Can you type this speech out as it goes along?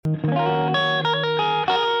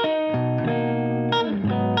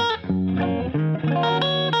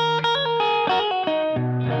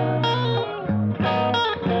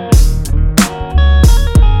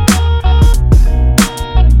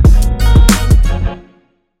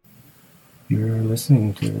You're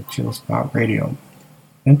listening to Chill Spot Radio.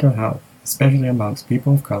 Mental health, especially amongst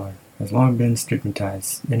people of color, has long been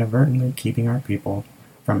stigmatized, inadvertently keeping our people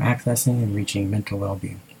from accessing and reaching mental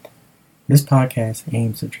well-being. This podcast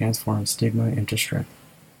aims to transform stigma into strength.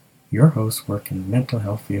 Your hosts work in the mental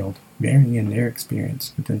health field, varying in their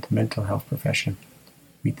experience within the mental health profession.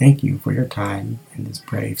 We thank you for your time in this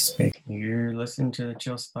brave space. You're listening to the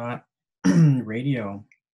Chill Spot Radio.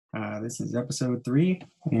 This is episode 3,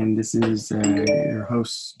 and this is your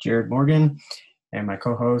host, Jared Morgan, and my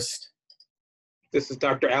co-host. This is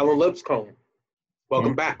Dr. Alan Lipscomb.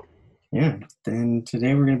 Welcome back. Yeah, then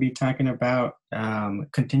today we're going to be talking about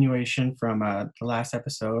continuation from the last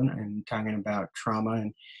episode and talking about trauma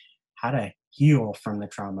and how to heal from the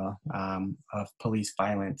trauma of police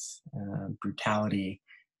violence, brutality,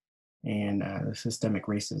 and the systemic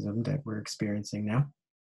racism that we're experiencing now.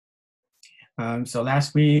 So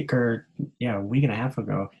last week, or a week and a half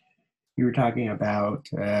ago, you were talking about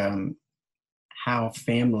how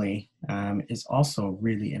family is also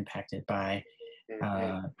really impacted by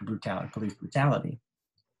police brutality.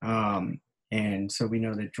 And so we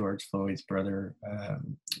know that George Floyd's brother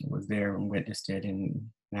was there and witnessed it,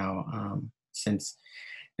 and now since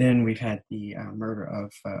then we've had the murder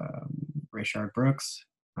of Rayshard Brooks,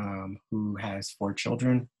 who has 4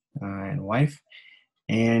 children and a wife,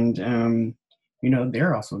 and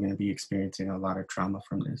they're also going to be experiencing a lot of trauma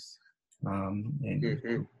from this.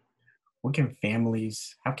 And how can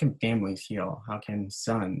families heal? How can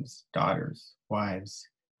sons, daughters, wives,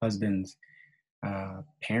 husbands,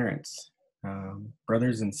 parents,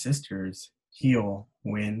 brothers and sisters heal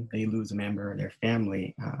when they lose a member of their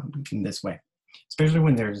family in this way? Especially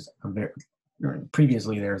when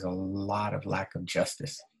previously there's a lot of lack of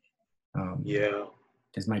justice.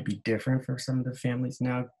 This might be different for some of the families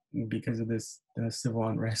now because of this civil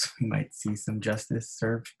unrest. We might see some justice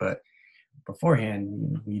served, but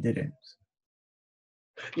beforehand we didn't.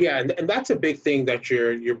 Yeah, and that's a big thing that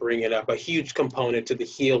you're bringing up. A huge component to the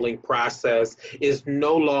healing process is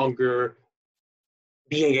no longer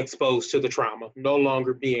being exposed to the trauma, no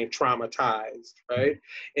longer being traumatized, right?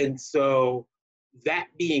 And so that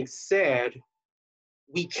being said,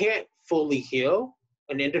 we can't fully heal.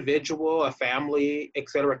 An individual, a family,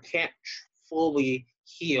 etc., can't fully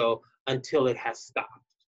heal until it has stopped,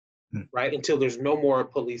 right? Until there's no more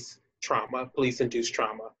police-induced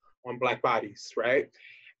trauma on Black bodies, right?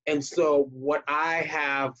 And so what I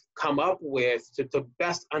have come up with to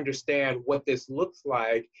best understand what this looks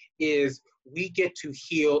like is we get to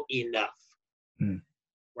heal enough,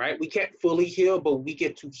 right? We can't fully heal, but we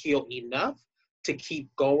get to heal enough to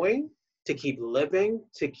keep going, to keep living,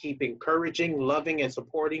 to keep encouraging, loving, and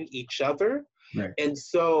supporting each other. Right. And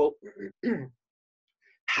so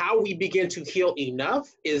how we begin to heal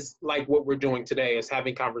enough is like what we're doing today, is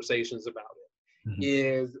having conversations about it,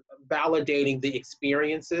 is validating the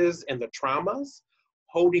experiences and the traumas,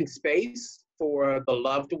 holding space for the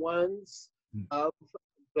loved ones of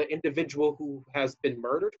the individual who has been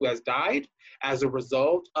murdered, who has died as a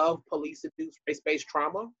result of police-induced race-based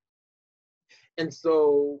trauma. And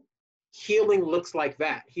so healing looks like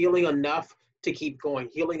that, healing enough to keep going,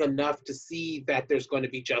 healing enough to see that there's going to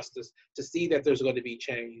be justice, to see that there's going to be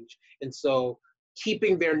change. And so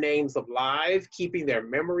keeping their names alive, keeping their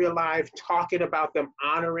memory alive, talking about them,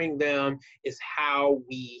 honoring them is how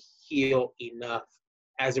we heal enough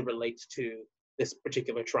as it relates to this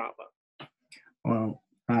particular trauma. Well,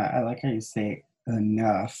 I like how you say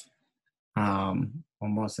enough,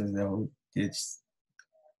 almost as though it's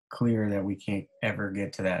clear that we can't ever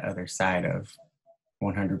get to that other side of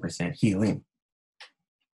 100% healing.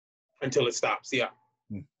 Until it stops, yeah.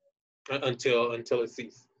 Until it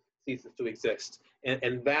ceases to exist.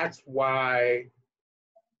 And that's why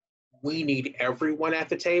we need everyone at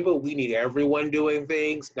the table. We need everyone doing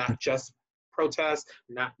things, not just protests,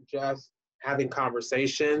 not just having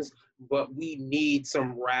conversations, but we need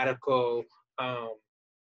some radical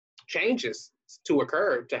changes to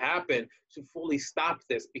occur, to happen, to fully stop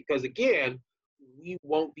this. Because again, we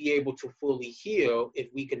won't be able to fully heal if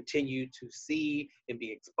we continue to see and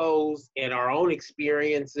be exposed in our own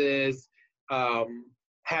experiences,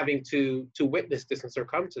 having to witness this and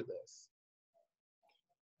succumb to this.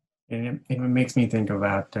 And it makes me think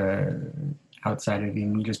about outside of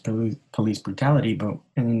even just police brutality, but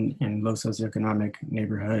in low socioeconomic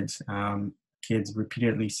neighborhoods, kids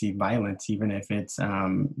repeatedly see violence, even if it's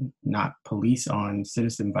not police on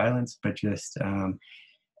citizen violence, but just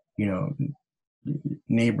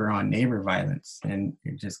neighbor on neighbor violence, and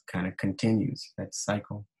it just kind of continues that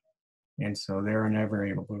cycle. And so they're never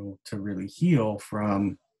able to really heal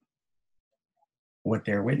from what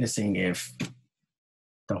they're witnessing if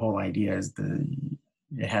the whole idea is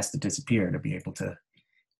it has to disappear to be able to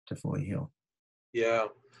fully heal. Yeah.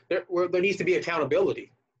 There needs to be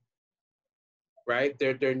accountability, right?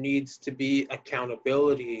 There needs to be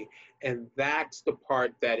accountability. And that's the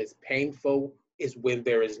part that is painful, is when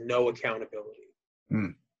there is no accountability,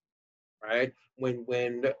 right?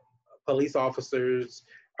 When police officers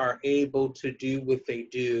are able to do what they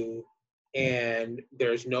do and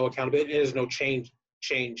there's no accountability, there's no change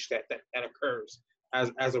that occurs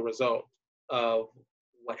as a result of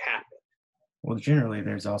what happened. Well, generally,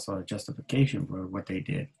 there's also a justification for what they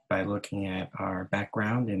did by looking at our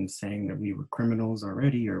background and saying that we were criminals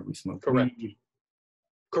already, or we smoked weed.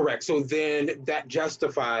 Correct. So then that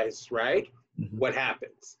justifies, right, what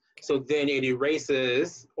happens. So then it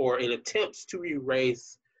erases, or it attempts to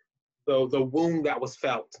erase the wound that was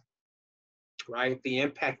felt, right? The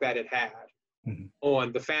impact that it had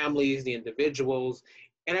on the families, the individuals.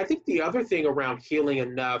 And I think the other thing around Healing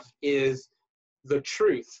Enough is the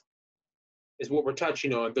truth, is what we're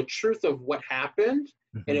touching on, the truth of what happened.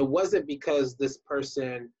 And it wasn't because this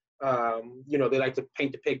person, they like to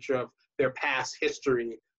paint the picture of their past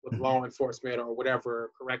history with law enforcement or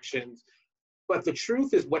whatever, corrections. But the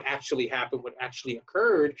truth is what actually happened, what actually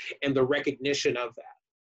occurred, and the recognition of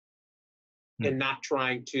that. And not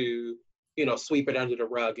trying to, sweep it under the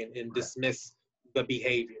rug and dismiss the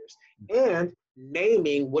behaviors. And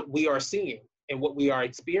naming what we are seeing and what we are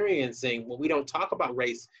experiencing. When we don't talk about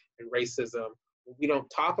race and racism, when we don't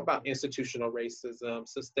talk about institutional racism,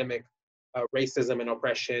 systemic racism and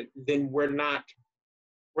oppression, then we're not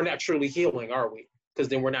truly healing, are we? Because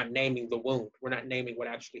then we're not naming the wound. We're not naming what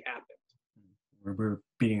actually happened. We're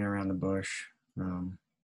beating around the bush.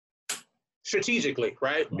 Strategically,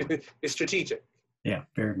 right? Yeah. It's strategic. Yeah,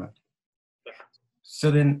 very much. Yeah. So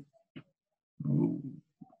then,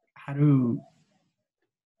 how do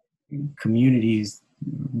communities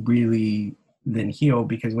really then heal?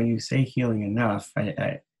 Because when you say healing enough,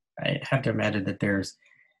 I have to imagine that there's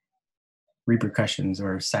repercussions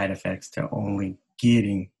or side effects to only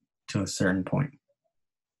getting to a certain point.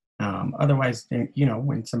 Otherwise,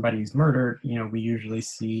 when somebody's murdered, we usually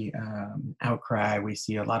see outcry. We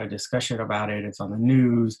see a lot of discussion about it. It's on the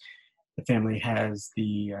news. The family has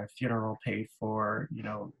the funeral paid for,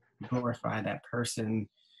 glorify that person.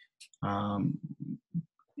 And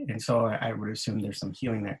so I would assume there's some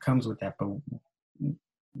healing that comes with that. But,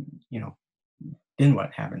 then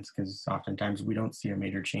what happens? Because oftentimes we don't see a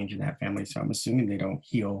major change in that family. So I'm assuming they don't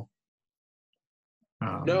heal.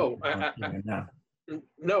 No,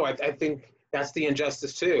 I think that's the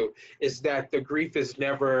injustice too, is that the grief is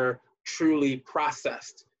never truly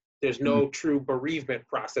processed. There's no true bereavement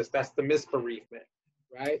process. That's the misbereavement,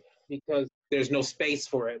 right? Because there's no space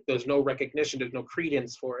for it. There's no recognition. There's no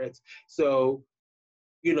credence for it. So,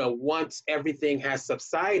 once everything has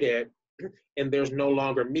subsided and there's no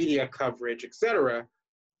longer media coverage, et cetera,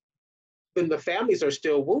 then the families are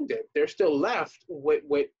still wounded. They're still left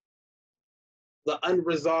with the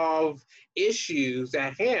unresolved issues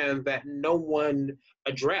at hand that no one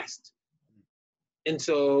addressed. And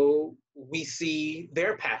so we see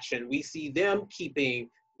their passion, we see them keeping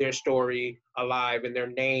their story alive and their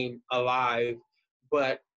name alive.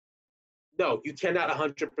 But no, you cannot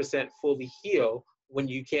 100% fully heal when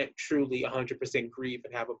you can't truly 100% grieve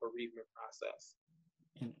and have a bereavement process.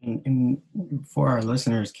 And for our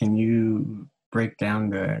listeners, can you break down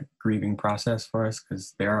the grieving process for us?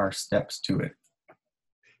 Because there are steps to it.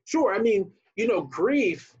 Sure. I mean,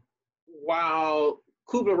 grief, while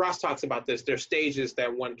Kubler-Ross talks about this, there's stages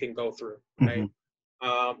that one can go through, right?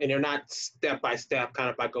 And they're not step by step, kind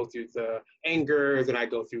of I go through the anger, then I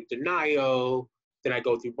go through denial, then I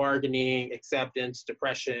go through bargaining, acceptance,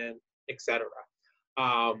 depression, etc.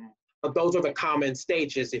 But those are the common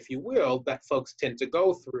stages, if you will, that folks tend to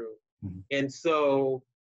go through. And so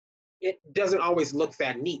it doesn't always look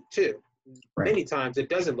that neat too. Right. Many times it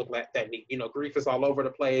doesn't look like that neat. Grief is all over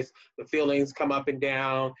the place. The feelings come up and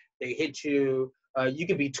down. They hit you. You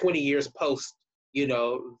could be 20 years post,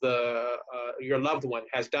 your loved one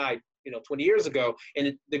has died, 20 years ago,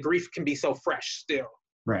 and the grief can be so fresh still.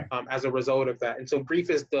 Right. As a result of that. And so grief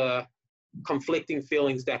is the conflicting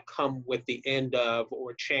feelings that come with the end of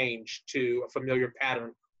or change to a familiar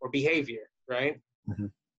pattern or behavior, right?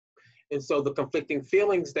 And so the conflicting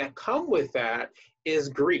feelings that come with that is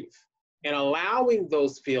grief. And allowing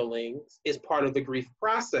those feelings is part of the grief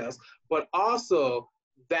process, but also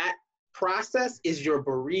that process is your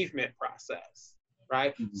bereavement process,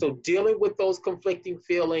 right? So dealing with those conflicting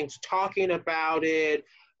feelings, talking about it,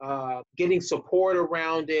 getting support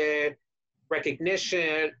around it,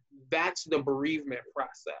 recognition, that's the bereavement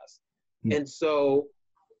process. And so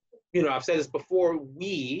I've said this before,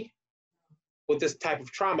 we, with this type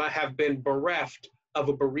of trauma, have been bereft of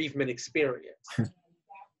a bereavement experience.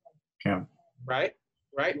 Yeah. Right?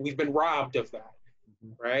 Right? We've been robbed of that.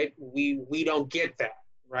 Right? We don't get that.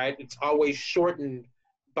 Right? It's always shortened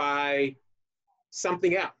by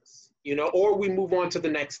something else, or we move on to the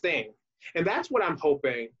next thing. And that's what I'm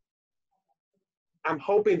hoping. I'm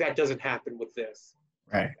hoping that doesn't happen with this.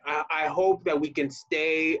 Right. I hope that we can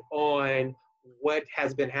stay on what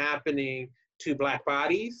has been happening to Black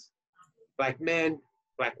bodies, Black men,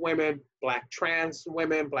 Black women, Black trans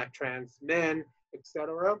women, Black trans men,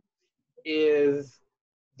 etc., is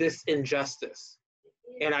this injustice.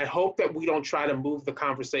 And I hope that we don't try to move the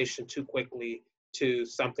conversation too quickly to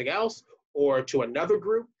something else or to another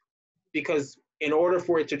group, because in order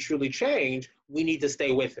for it to truly change, we need to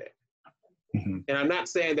stay with it. Mm-hmm. And I'm not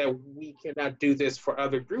saying that we cannot do this for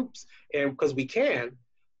other groups, and because we can,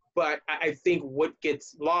 but I think what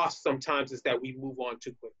gets lost sometimes is that we move on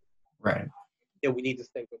too quickly. Right. And we need to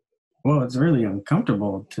stay with it. Well, it's really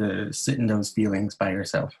uncomfortable to sit in those feelings by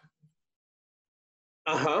yourself.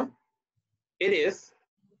 It is.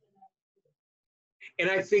 And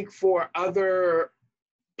I think for other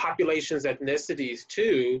populations, ethnicities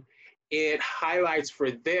too, it highlights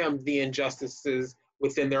for them the injustices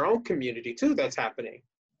within their own community too that's happening,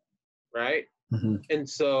 right? Mm-hmm. And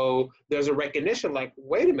so there's a recognition like,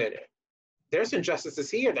 wait a minute, there's injustices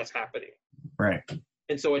here that's happening. Right.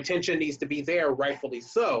 And so attention needs to be there, rightfully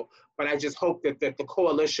so. But I just hope that the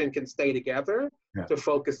coalition can stay together to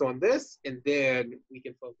focus on this, and then we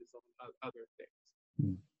can focus on other things.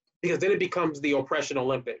 Mm. Because then it becomes the oppression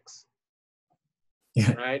Olympics.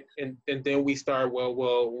 Yeah. Right. And then we start,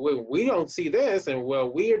 we don't see this, and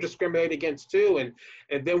we are discriminated against too.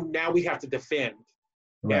 And then now we have to defend.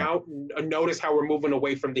 Right. Now, notice how we're moving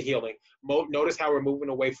away from the healing. Notice how we're moving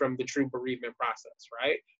away from the true bereavement process,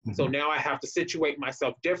 right? Mm-hmm. So now I have to situate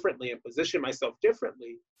myself differently and position myself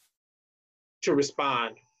differently to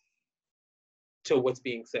respond to what's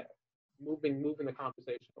being said. Moving the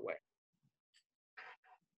conversation away.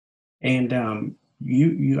 And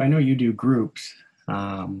you I know you do groups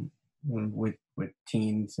with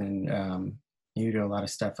teens, and you do a lot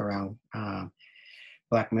of stuff around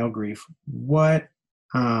Black male grief. What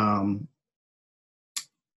are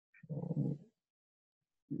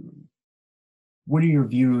your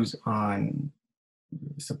views on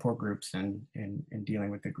support groups and dealing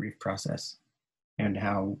with the grief process, and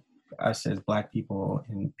how us as Black people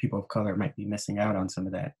and people of color might be missing out on some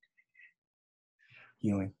of that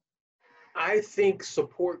healing? I think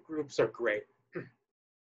support groups are great.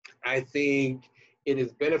 I think it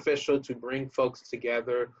is beneficial to bring folks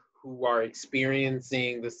together who are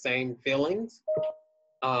experiencing the same feelings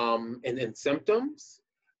and symptoms.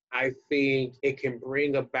 I think it can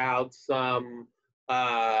bring about some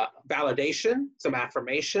validation, some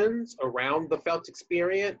affirmations around the felt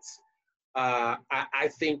experience. I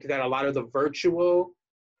think that a lot of the virtual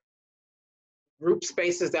group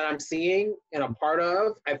spaces that I'm seeing and a part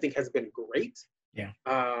of, I think has been great. Yeah.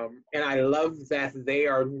 And I love that they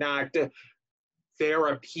are not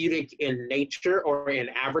therapeutic in nature or in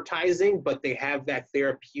advertising, but they have that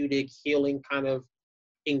therapeutic healing kind of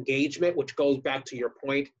engagement, which goes back to your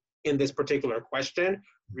point in this particular question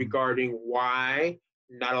regarding why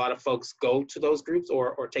not a lot of folks go to those groups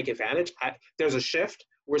or take advantage. There's a shift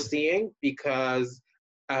we're seeing because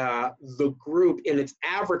the group in its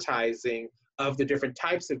advertising of the different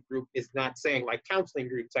types of group is not saying like counseling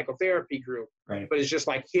group, psychotherapy group, right, but it's just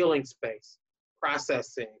like healing space,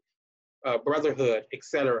 processing, brotherhood,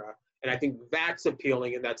 etc. And I think that's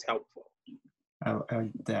appealing and that's helpful. I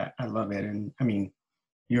love it. And I mean,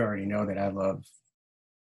 you already know that I love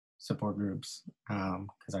support groups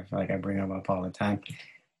because I feel like I bring them up all the time.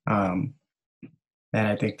 And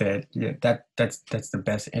I think that that's the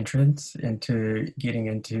best entrance into getting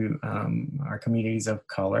into our communities of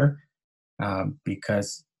color,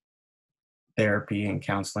 because therapy and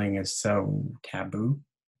counseling is so taboo.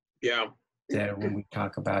 Yeah. That when we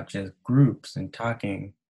talk about just groups and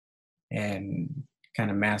talking and kind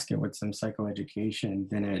of mask it with some psychoeducation,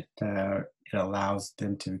 then it allows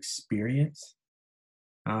them to experience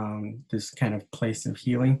this kind of place of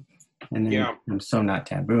healing, and then it's so not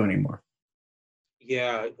taboo anymore.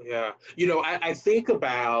 Yeah. I think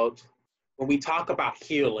about when we talk about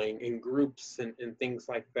healing in groups and things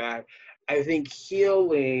like that, I think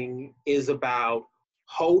healing is about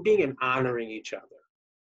holding and honoring each other,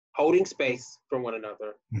 holding space for one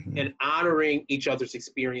another, mm-hmm. and honoring each other's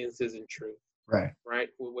experiences and truth. Right.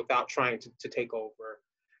 Without trying to take over.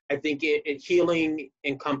 I think healing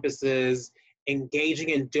encompasses engaging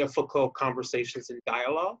in difficult conversations and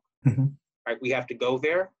dialogue. Mm-hmm. Right. We have to go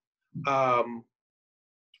there,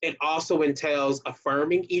 It also entails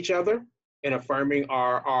affirming each other and affirming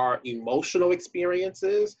our emotional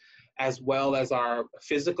experiences as well as our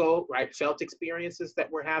physical, right, felt experiences that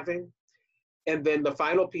we're having. And then the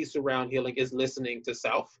final piece around healing is listening to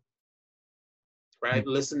self, right?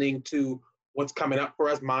 Listening to what's coming up for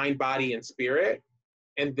us, mind, body, and spirit,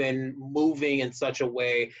 and then moving in such a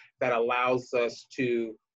way that allows us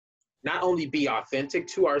to not only be authentic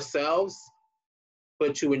to ourselves,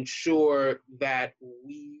 but to ensure that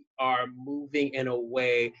we are moving in a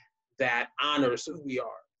way that honors who we are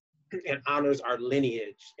and honors our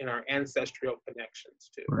lineage and our ancestral connections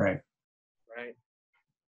too. Right. Right.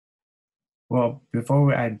 Well,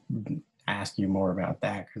 before I ask you more about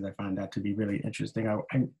that, because I find that to be really interesting,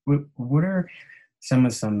 what are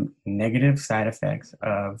some negative side effects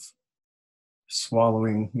of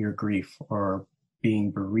swallowing your grief or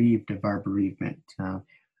being bereaved of our bereavement?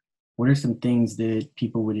 What are some things that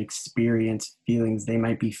people would experience, feelings they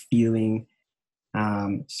might be feeling,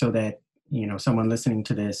 so that, someone listening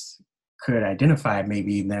to this could identify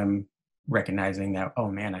maybe them recognizing that, oh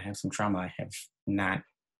man, I have some trauma I have not.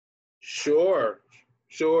 Sure.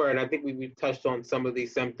 And I think we've touched on some of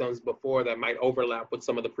these symptoms before that might overlap with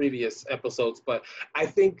some of the previous episodes, but I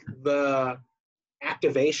think the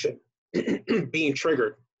activation, being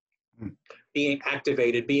triggered, being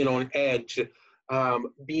activated, being on edge,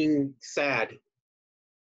 being sad,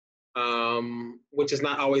 which is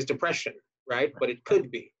not always depression, right? But it could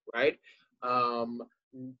be, right?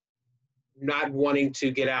 Not wanting to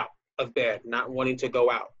get out of bed, not wanting to go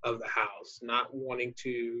out of the house, not wanting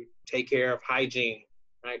to take care of hygiene,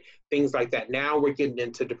 right? Things like that. Now we're getting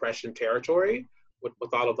into depression territory with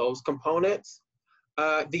all of those components.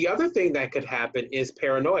 The other thing that could happen is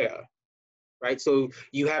paranoia, right? So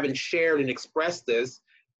you haven't shared and expressed this.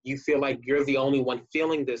 You feel like you're the only one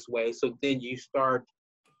feeling this way. So then you start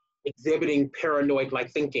exhibiting paranoid-like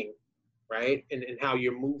thinking, right? And how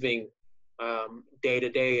you're moving day to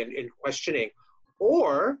day and questioning.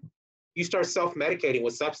 Or you start self-medicating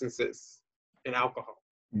with substances and alcohol.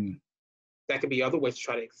 That could be other ways to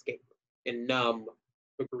try to escape and numb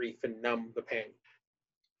the grief and numb the pain.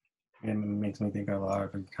 It makes me think a lot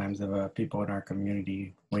of times of people in our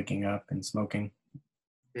community waking up and smoking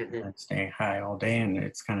and staying high all day, and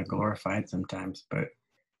it's kind of glorified sometimes, but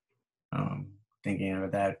thinking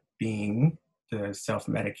of that being the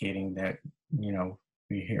self-medicating that,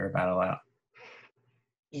 we hear about a lot.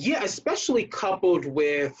 Yeah, especially coupled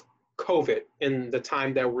with COVID and the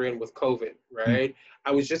time that we're in with COVID, right?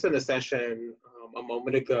 I was just in a session a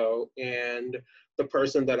moment ago, and the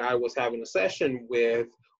person that I was having a session with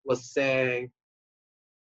was saying,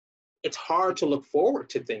 it's hard to look forward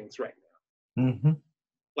to things right now.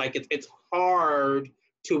 Like it's hard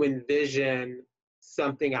to envision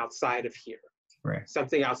something outside of here, right?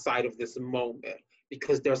 Something outside of this moment,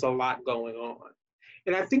 because there's a lot going on.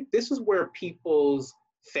 And I think this is where people's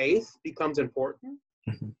faith becomes important.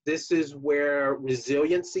 This is where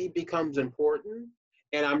resiliency becomes important.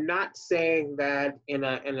 And I'm not saying that in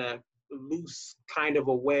a loose kind of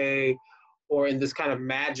a way or in this kind of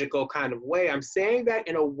magical kind of way. I'm saying that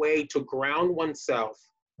in a way to ground oneself,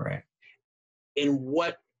 right, in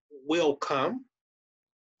what will come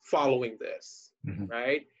following this,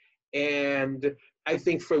 right? And I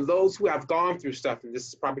think for those who have gone through stuff, and this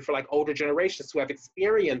is probably for like older generations who have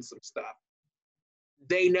experienced some stuff,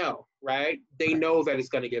 they know, right? They know that it's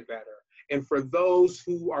going to get better. And for those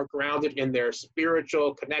who are grounded in their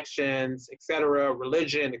spiritual connections, et cetera,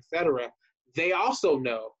 religion, et cetera, they also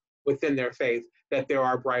know within their faith that there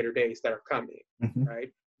are brighter days that are coming,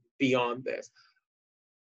 right? Beyond this.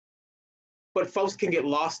 But folks can get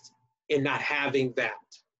lost in not having that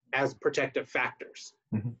as protective factors,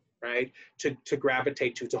 right? To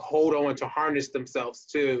gravitate to hold on, to harness themselves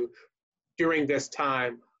to during this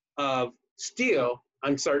time of still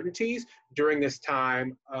uncertainties, during this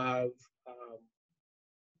time of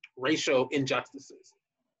racial injustices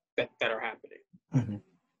that are happening.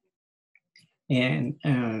 And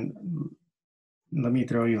let me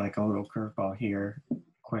throw you like a little curveball here.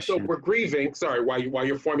 Question. So we're grieving, sorry, while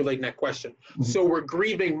you're formulating that question. So we're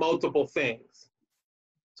grieving multiple things.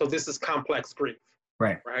 So this is complex grief.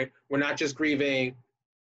 Right. We're not just grieving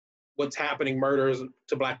what's happening, murders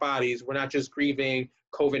to Black bodies. We're not just grieving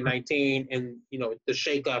COVID-19 and the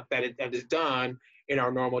shakeup that is done in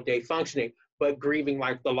our normal day functioning, but grieving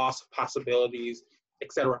like the loss of possibilities,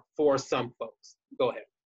 et cetera, for some folks. Go ahead.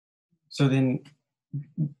 So then,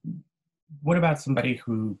 what about somebody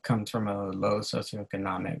who comes from a low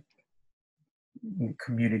socioeconomic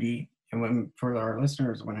community? And for our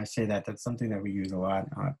listeners, when I say that, that's something that we use a lot,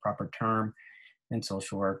 a proper term. in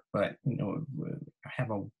social work, but I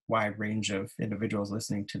have a wide range of individuals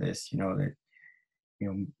listening to this. That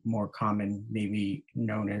more common, maybe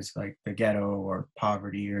known as like the ghetto or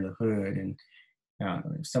poverty or the hood, and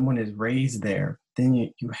if someone is raised there, then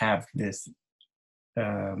you have this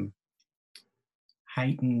um,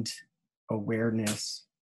 heightened awareness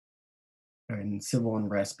and civil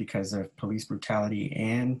unrest because of police brutality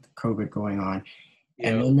and COVID going on.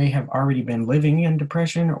 And Yeah. they may have already been living in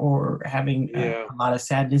depression or having Yeah. a lot of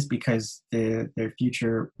sadness because their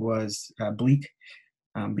future was bleak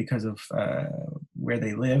because of where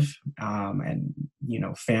they live, and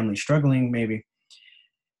family struggling maybe.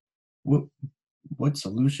 What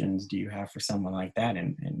solutions do you have for someone like that,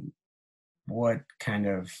 and what kind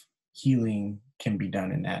of healing can be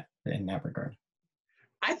done in that regard?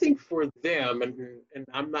 I think for them, and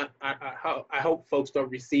I'm not, I hope folks don't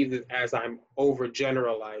receive this as I'm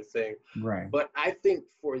overgeneralizing, Right. but I think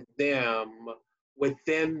for them,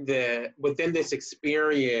 within this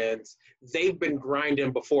experience, they've been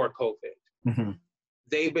grinding before COVID. Hmm.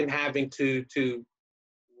 They've been having to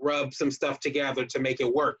rub some stuff together to make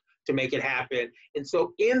it work, to make it happen. And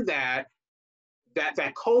so in that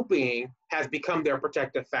coping has become their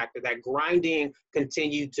protective factor, that grinding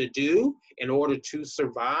continued to do in order to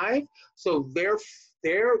survive. So they're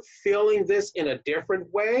feeling this in a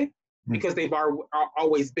different way because they've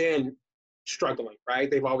always been struggling, right?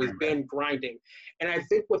 They've always Right, right. been grinding. And I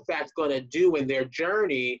think what that's going to do in their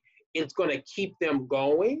journey, it's going to keep them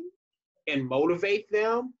going and motivate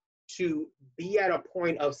them to be at a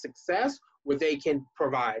point of success where they can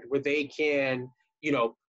provide, where they can,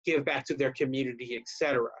 give back to their community,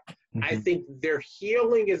 etc. I Hmm. think their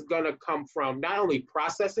healing is going to come from not only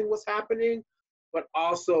processing what's happening, but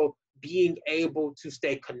also being able to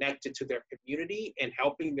stay connected to their community and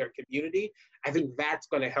helping their community. I think that's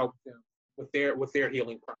going to help them with their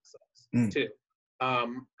healing process Mm. too.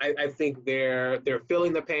 I think they're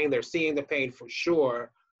feeling the pain, they're seeing the pain for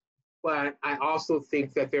sure, but I also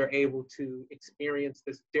think that they're able to experience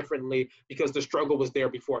this differently because the struggle was there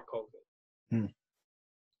before COVID. Mm.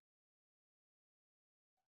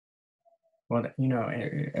 Well,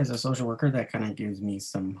 as a social worker, that kind of gives me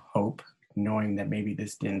some hope, knowing that maybe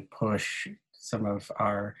this didn't push some of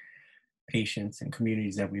our patients and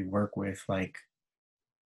communities that we work with, like,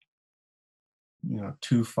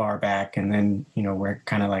 too far back. And then, we're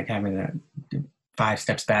kind of like having to do 5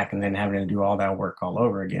 steps back and then having to do all that work all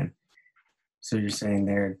over again. So you're saying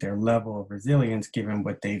their level of resilience, given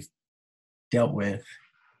what they've dealt with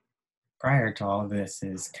prior to all of this,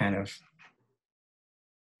 is kind of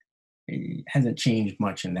hasn't changed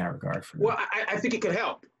much in that regard for Well, them. I think it could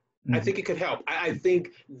help. I Hmm. think it could help. I think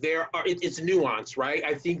it's nuance, right?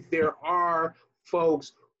 I think there are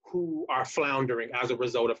folks who are floundering as a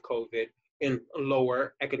result of COVID in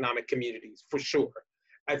lower economic communities, for sure.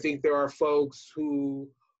 I think there are folks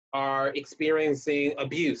who are experiencing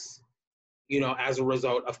abuse, as a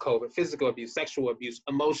result of COVID, physical abuse, sexual abuse,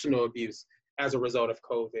 emotional abuse as a result of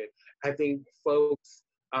COVID. I think folks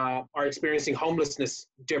are experiencing homelessness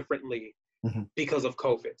differently Hmm. because of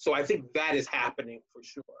COVID. So I think that is happening for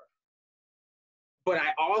sure. But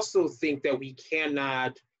I also think that we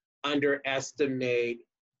cannot underestimate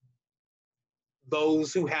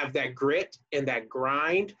those who have that grit and that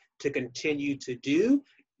grind to continue to do,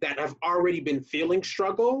 that have already been feeling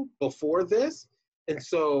struggle before this. And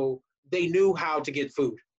so they knew how to get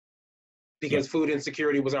food Yeah. because food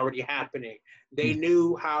insecurity was already happening. They Mm.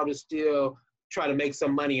 knew how to still try to make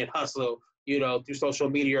some money and hustle, through social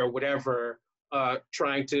media or whatever,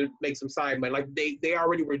 trying to make some side money. Like they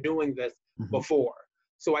already were doing this Mhm. before.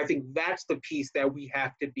 So I think that's the piece that we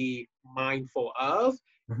have to be mindful of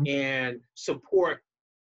Mhm. and support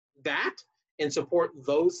that and support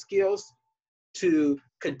those skills to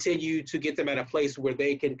continue to get them at a place where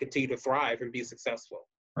they can continue to thrive and be successful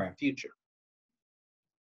Right. future.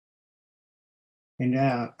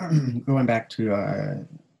 And going back to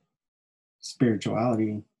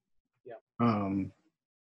spirituality, Yeah. um,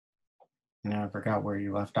 and I forgot where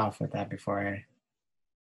you left off with that before I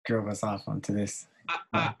drove us off onto this.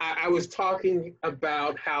 Uh, I was talking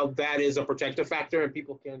about how that is a protective factor and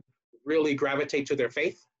people can really gravitate to their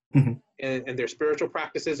faith mhm. and their spiritual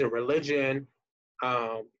practices and religion,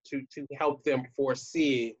 to help them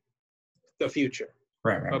foresee the future,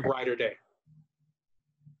 Right, right, a right. brighter day.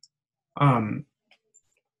 Um,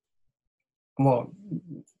 well,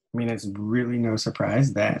 I mean, it's really no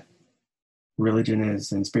surprise that religion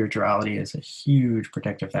is and spirituality is a huge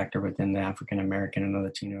protective factor within the African American and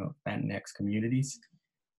Latino Latinx communities.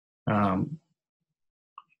 Um,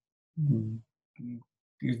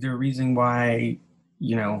 is there a reason why,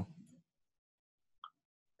 you know,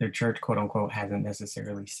 the church, quote unquote, hasn't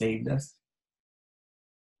necessarily saved us,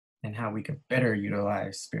 and how we could better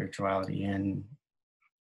utilize spirituality in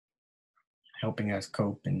helping us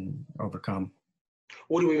cope and overcome.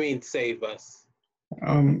 What do we mean save us?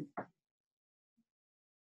 Um,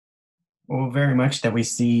 well, very much that we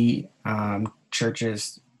see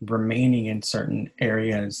churches remaining in certain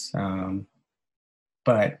areas,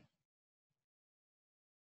 but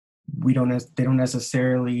they don't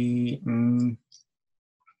necessarily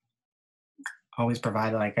always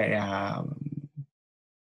provide like a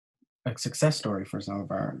success story for some of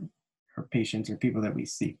our patients or people that we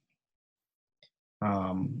see.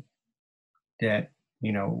 Um, that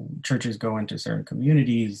churches go into certain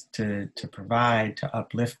communities to provide, to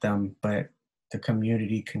uplift them, but the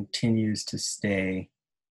community continues to stay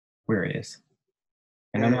where it is.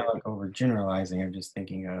 And I'm not like overgeneralizing. I'm just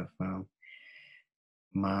thinking of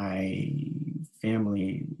my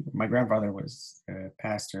family. My grandfather was a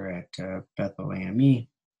pastor at Bethel AME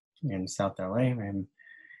in South LA, and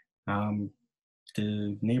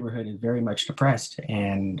the neighborhood is very much depressed.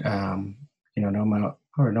 And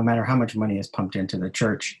no matter how much money is pumped into the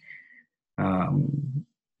church,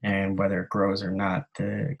 and whether it grows or not,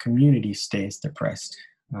 the community stays depressed.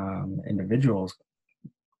 Individuals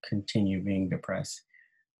continue being depressed,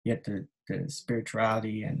 yet the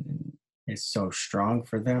spirituality and is so strong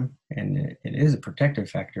for them, and it is a protective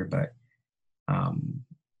factor, but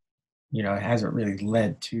it hasn't really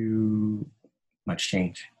led to much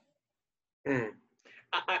change.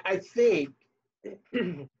 I think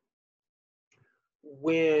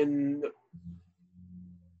when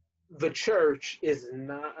the church is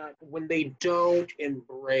not, when they don't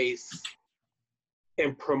embrace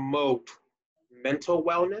and promote mental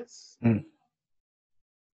wellness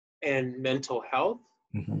and mental health,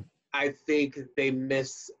 I think they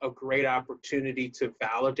miss a great opportunity to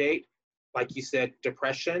validate, like you said,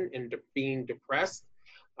 depression and being depressed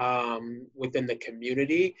within the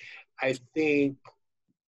community. I think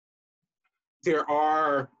there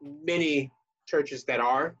are many churches that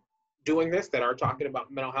are doing this, that are talking about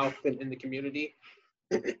mental health in the community.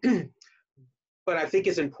 But I think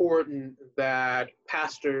it's important that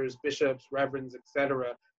pastors, bishops, reverends,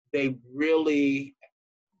 etc., they really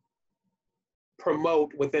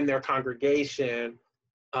promote within their congregation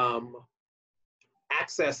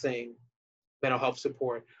accessing mental health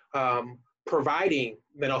support, providing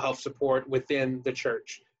mental health support within the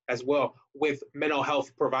church as well, with mental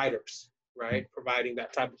health providers, right? Providing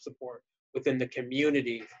that type of support within the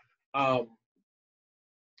community. I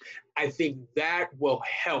think that will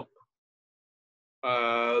help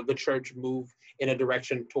the church move in a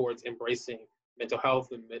direction towards embracing mental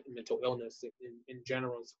health and mental illness in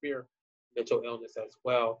general, and severe mental illness as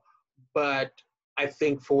well. But I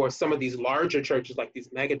think for some of these larger churches, like these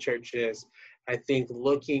mega churches, I think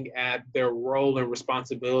looking at their role and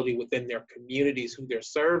responsibility within their communities, who they're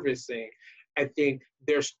servicing, I think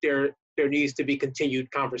there needs to be continued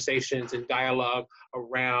conversations and dialogue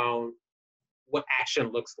around what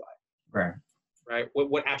action looks like, right?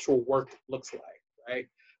 What actual work looks like, right?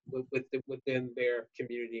 Within their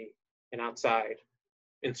community and outside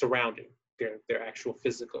and surrounding their actual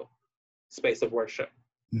physical space of worship.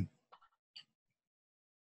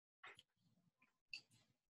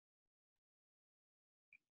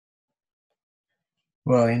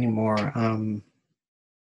 Well, any more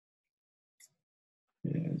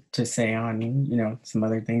to say on some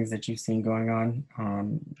other things that you've seen going on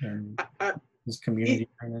in this community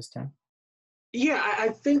during this time? Yeah, I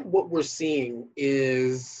think what we're seeing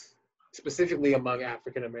is, specifically among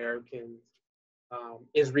African Americans,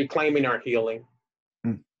 is reclaiming our healing,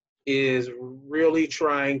 is really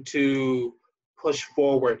trying to push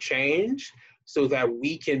forward change so that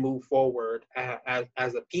we can move forward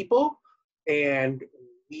as a people, and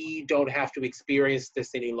we don't have to experience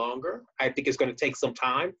this any longer. I think it's going to take some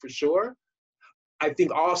time for sure. I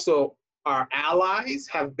think also our allies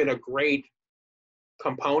have been a great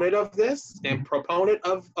component of this and proponent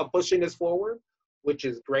of pushing this forward, which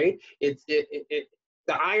is great. The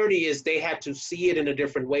irony is they had to see it in a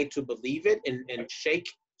different way to believe it, and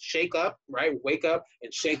shake up, right? Wake up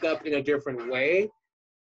and shake up in a different way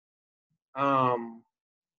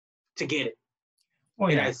to get it.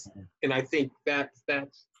 And I think that's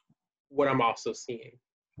what I'm also seeing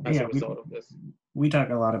as a result of this. We talk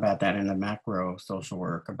a lot about that in the macro social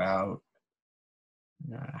work, about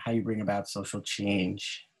how you bring about social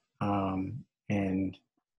change, and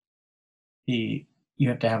you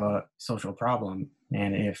have to have a social problem,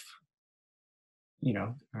 and if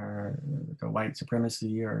the white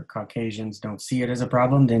supremacy or Caucasians don't see it as a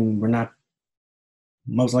problem, then we're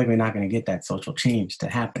most likely not going to get that social change to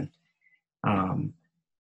happen.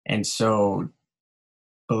 And so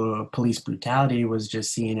police brutality was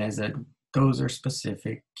just seen as a those are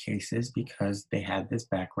specific cases because they had this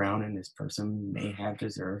background and this person may have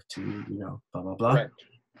deserved to, blah, blah, blah, Correct.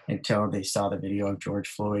 until they saw the video of George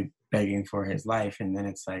Floyd begging for his life. And then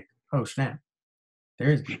it's like, oh, snap, there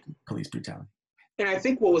is police brutality. And I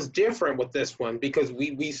think what was different with this one, because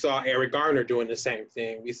we saw Eric Garner doing the same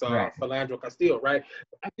thing. We saw Right. Philando Castile, right?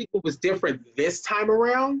 I think what was different this time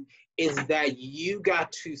around is that you got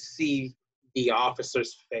to see the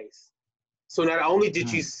officer's face. So not only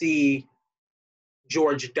did you see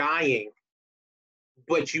George dying,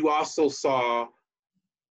 but you also saw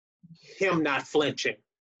him not flinching.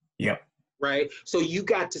 Yep. Right? So you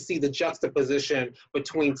got to see the juxtaposition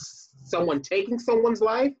between someone taking someone's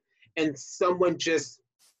life and someone just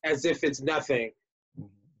as if it's nothing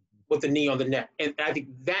with a knee on the neck. And I think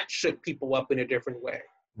that shook people up in a different way.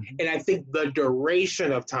 Mm-hmm. And I think the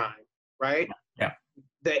duration of time, right? Yeah.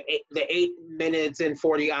 The 8 minutes and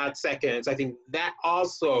 40 odd seconds, I think that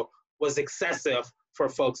also was excessive for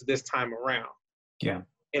folks this time around. Yeah.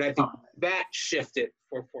 And I think that shifted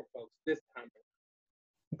for folks this time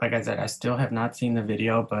around. Like I said, I still have not seen the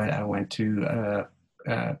video, but I went to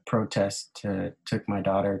a protest, took my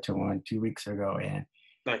daughter to one 2 weeks ago, and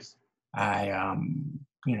nice. I, a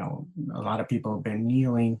lot of people have been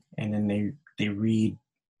kneeling, and then they read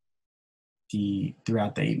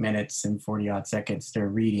throughout the 8 minutes and 40 odd seconds, they're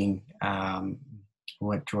reading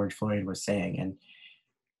what George Floyd was saying. And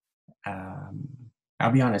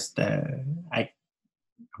I'll be honest, I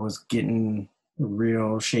was getting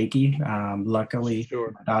real shaky. Luckily,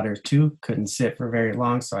 sure. My daughter too couldn't sit for very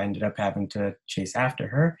long, so I ended up having to chase after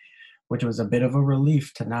her, which was a bit of a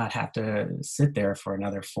relief to not have to sit there for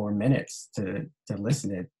another 4 minutes to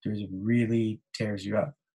listen. It really tears you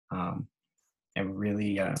up, and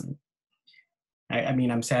really. I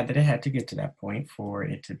mean, I'm sad that it had to get to that point for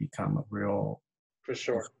it to become a real for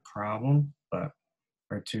sure problem, or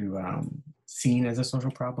to seen as a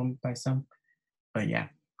social problem by some. But yeah.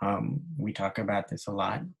 We talk about this a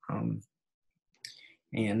lot, and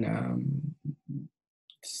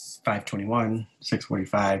 521,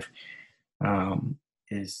 645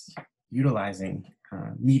 is utilizing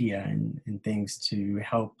media and things to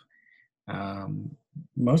help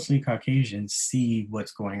mostly Caucasians see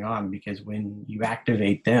what's going on, because when you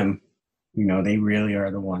activate them, they really are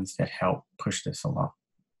the ones that help push this along.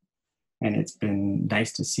 And it's been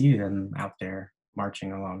nice to see them out there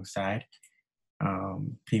marching alongside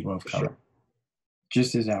people of color. Sure.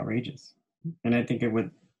 Just as outrageous. And I think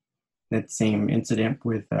that same incident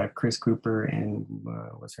with Chris Cooper and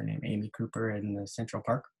what's her name, Amy Cooper in the Central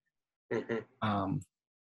Park. Mm-hmm.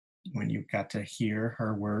 When you got to hear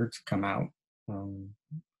her words come out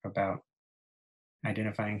about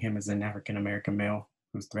identifying him as an African American male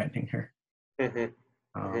who's threatening her.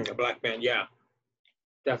 Mm-hmm. A black man, yeah,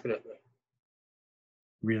 definitely.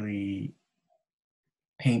 Really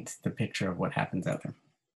paints the picture of what happens out there.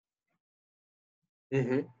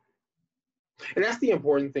 Mm-hmm. And that's the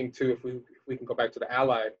important thing too. If we can go back to the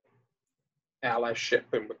allyship,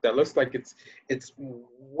 and that looks like it's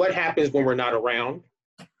what happens when we're not around,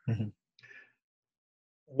 mm-hmm.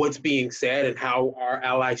 what's being said, and how our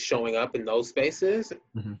allies showing up in those spaces,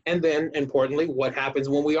 mm-hmm. and then importantly, what happens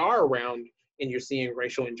when we are around and you're seeing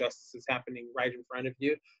racial injustices happening right in front of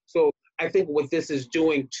you. So I think what this is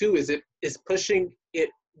doing too is it is pushing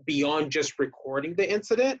it beyond just recording the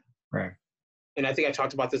incident. Right. And I think I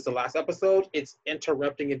talked about this the last episode. It's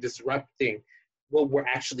interrupting and disrupting what we're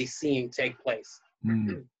actually seeing take place.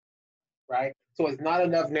 Right? So it's not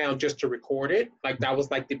enough now just to record it. Like that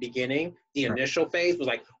was like the beginning. The initial phase was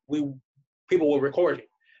like people were recording.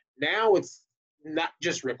 Now it's not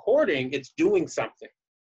just recording, it's doing something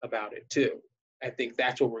about it too. I think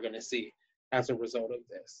that's what we're going to see as a result of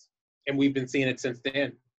this. And we've been seeing it since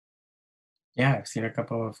then. Yeah, I've seen a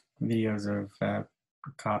couple of videos of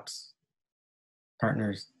cops,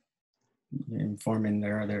 partners informing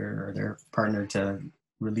their partner to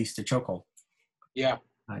release the chokehold. Yeah.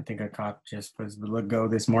 I think a cop just was let go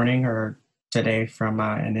this morning or today from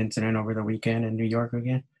an incident over the weekend in New York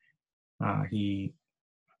again. He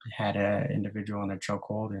had an individual in a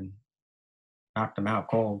chokehold and knocked him out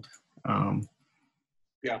cold.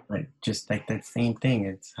 Yeah. But just like that same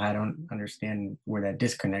thing, I don't understand where that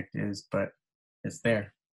disconnect is, but it's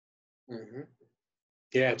there. Mm-hmm.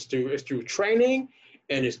 Yeah, it's through training,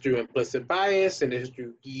 and it's through implicit bias, and it's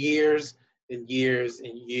through years and years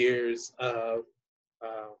and years of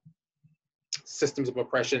systems of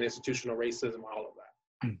oppression, institutional racism, all of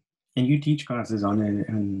that. And you teach classes on it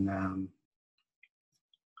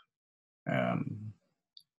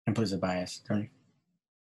implicit bias, don't you?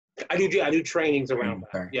 I do trainings around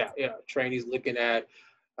that. Sorry. Yeah. Trainings looking at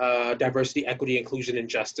diversity, equity, inclusion, and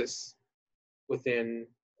justice within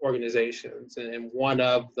organizations. And one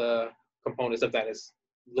of the components of that is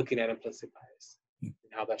looking at implicit bias and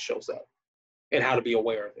how that shows up and how to be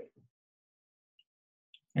aware of it.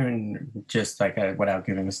 And just like without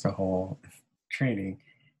giving us the whole training,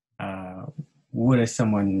 what does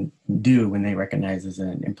someone do when they recognize as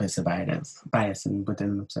an implicit bias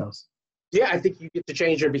within themselves? Yeah, I think you get to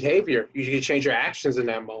change your behavior. You get to change your actions in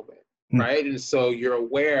that moment, right? And so you're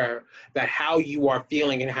aware that how you are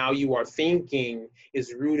feeling and how you are thinking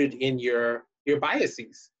is rooted in your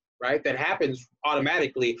biases, right? That happens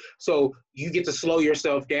automatically. So you get to slow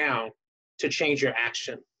yourself down to change your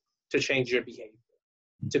action, to change your behavior,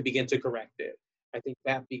 to begin to correct it. I think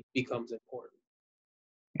that becomes important.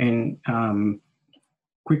 And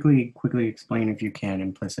quickly explain, if you can,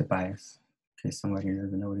 implicit bias, in case somebody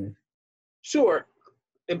doesn't know what it is. Sure.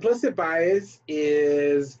 Implicit bias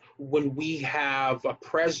is when we have a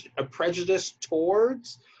prejudice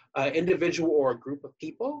towards an individual or a group of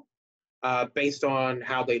people based on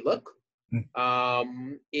how they look.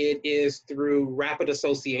 It is through rapid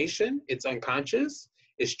association. It's unconscious.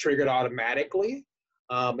 It's triggered automatically.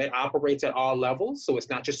 It operates at all levels. So it's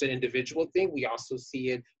not just an individual thing. We also see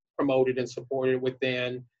it promoted and supported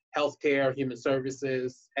within healthcare, human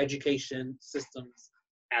services, education systems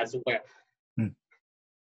as well.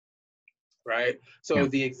 Right? So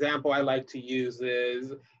the example I like to use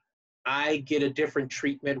is I get a different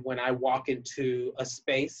treatment when I walk into a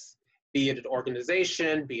space, be it an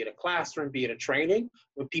organization, be it a classroom, be it a training,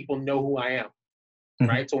 when people know who I am,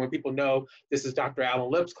 right? So when people know this is Dr. Alan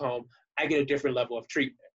Lipscomb, I get a different level of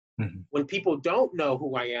treatment. When people don't know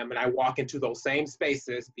who I am and I walk into those same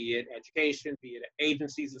spaces, be it education, be it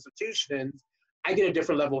agencies, institutions, I get a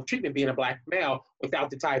different level of treatment being a Black male without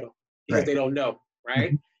the title because they don't know,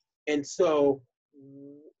 right? And so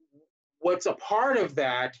what's a part of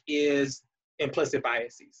that is implicit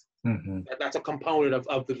biases. That's a component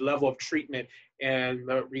of the level of treatment and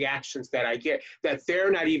the reactions that I get that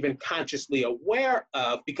they're not even consciously aware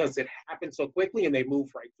of because it happens so quickly and they move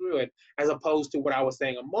right through it, as opposed to what I was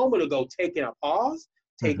saying a moment ago, taking a pause,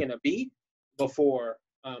 taking a beat before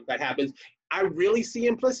that happens. I really see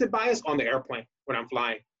implicit bias on the airplane when I'm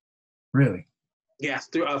flying. Really? Yes,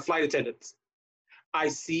 through flight attendants. I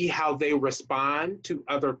see how they respond to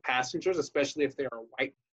other passengers, especially if they are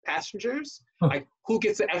white passengers. Like, who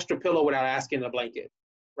gets an extra pillow without asking a blanket,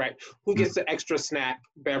 right? Who gets an extra snack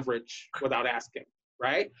beverage without asking,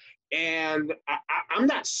 right? And I'm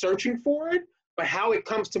not searching for it, but how it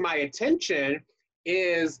comes to my attention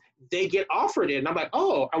is they get offered it. And I'm like,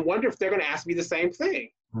 oh, I wonder if they're going to ask me the same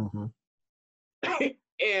thing.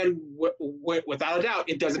 And without a doubt,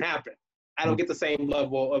 it doesn't happen. I don't get the same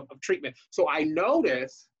level of treatment. So I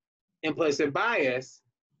notice implicit bias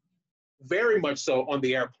very much so on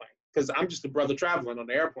the airplane, because I'm just a brother traveling on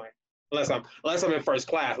the airplane. Unless I'm in first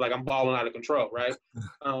class, like I'm balling out of control, right?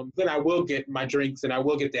 Then I will get my drinks and I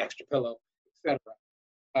will get the extra pillow, etc.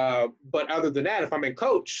 But other than that, if I'm in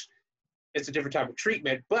coach, it's a different type of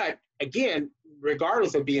treatment. But again,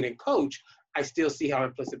 regardless of being in coach, I still see how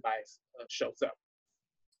implicit bias shows up.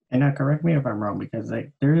 And now correct me if I'm wrong, because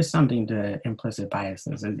there is something to implicit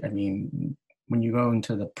biases. I mean, when you go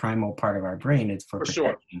into the primal part of our brain, it's for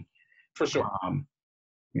protection. For sure.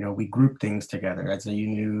 We group things together. So you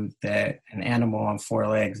knew that an animal on 4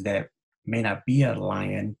 legs that may not be a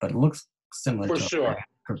lion, but looks similar to a lion,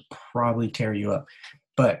 could probably tear you up.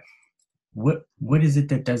 But what is it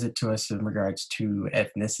that does it to us in regards to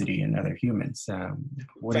ethnicity and other humans?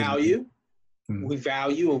 Value. We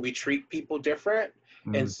value and we treat people different.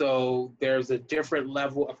 And so there's a different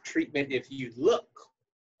level of treatment if you look,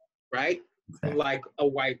 right, like a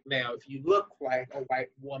white male. If you look like a white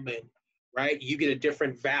woman, right, you get a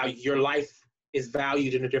different value. Your life is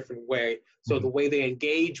valued in a different way. So the way they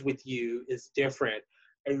engage with you is different.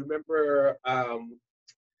 I remember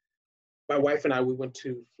my wife and I, we went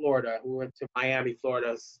to Florida. We went to Miami,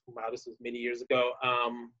 Florida. Wow, this was many years ago,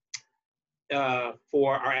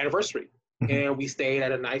 for our anniversary. And we stayed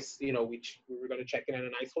at a nice, we were going to check in at a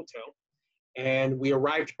nice hotel. And we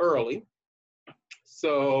arrived early.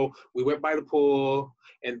 So we went by the pool.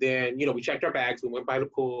 And then, we checked our bags. We went by the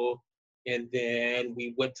pool. And then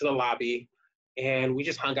we went to the lobby. And we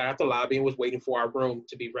just hung out at the lobby and was waiting for our room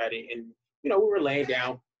to be ready. And, we were laying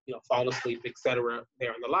down, falling asleep, etc.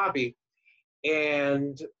 there in the lobby.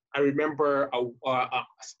 And I remember a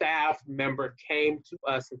staff member came to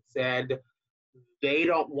us and said, they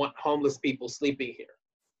don't want homeless people sleeping here.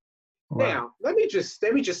 Wow. Now, let me just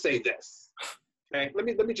say this. Okay, let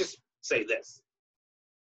me just say this.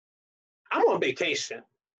 I'm on vacation.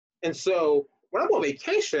 And so when I'm on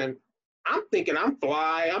vacation, I'm thinking I'm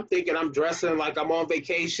fly. I'm thinking I'm dressing like I'm on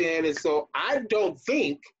vacation. And so I don't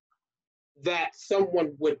think that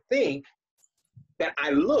someone would think that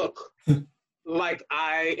I look like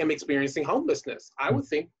I am experiencing homelessness. I would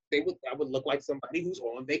think I would look like somebody who's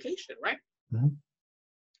on vacation, right? Mm-hmm.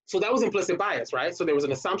 So that was implicit bias, right? So there was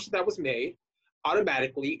an assumption that was made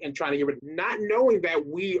automatically and trying to get rid of, not knowing that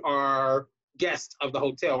we are guests of the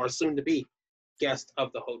hotel or soon to be guests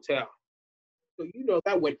of the hotel. So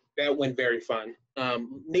that went very fun.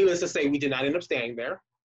 Needless to say, we did not end up staying there.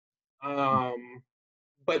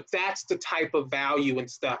 But that's the type of value and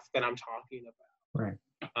stuff that I'm talking about. Right.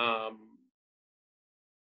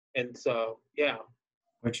 And so, yeah.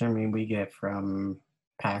 Which, I mean, we get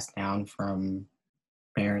passed down from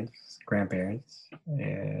parents, grandparents,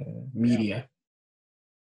 media.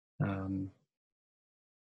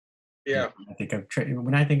 Yeah.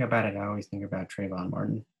 When I think about it, I always think about Trayvon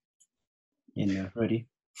Martin in the hoodie.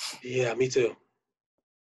 Yeah, me too.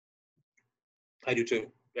 I do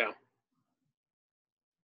too. Yeah.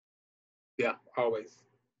 Yeah, always.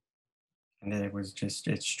 And then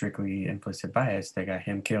it's strictly implicit bias that got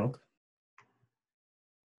him killed.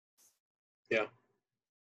 Yeah.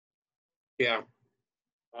 Yeah.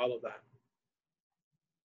 All of that.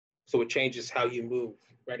 So it changes how you move,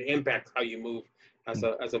 right? It impacts how you move as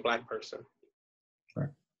a Black person.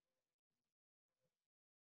 Sure.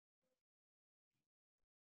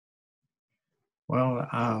 Well,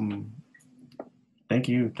 thank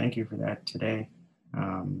you for that today.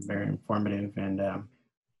 Very informative, and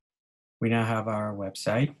we now have our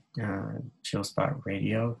website,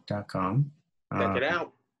 chillspotradio.com. Check it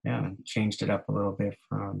out. Yeah, changed it up a little bit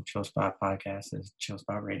from Chill Spot Podcast as Chill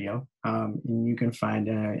Spot Radio. And you can find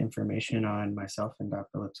information on myself and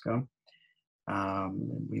Dr. Lipscomb.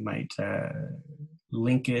 We might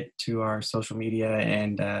link it to our social media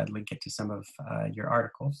and link it to some of your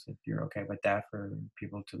articles, if you're okay with that, for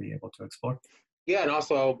people to be able to explore. Yeah, and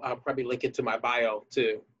also I'll probably link it to my bio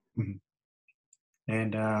too. Mm-hmm.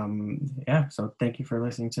 And yeah, so thank you for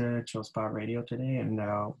listening to Chill Spot Radio today, and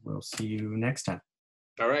we'll see you next time.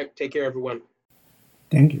 All right, take care, everyone.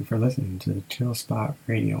 Thank you for listening to Chill Spot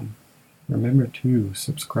Radio. Remember to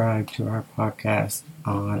subscribe to our podcast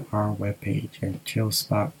on our webpage at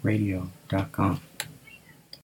chillspotradio.com.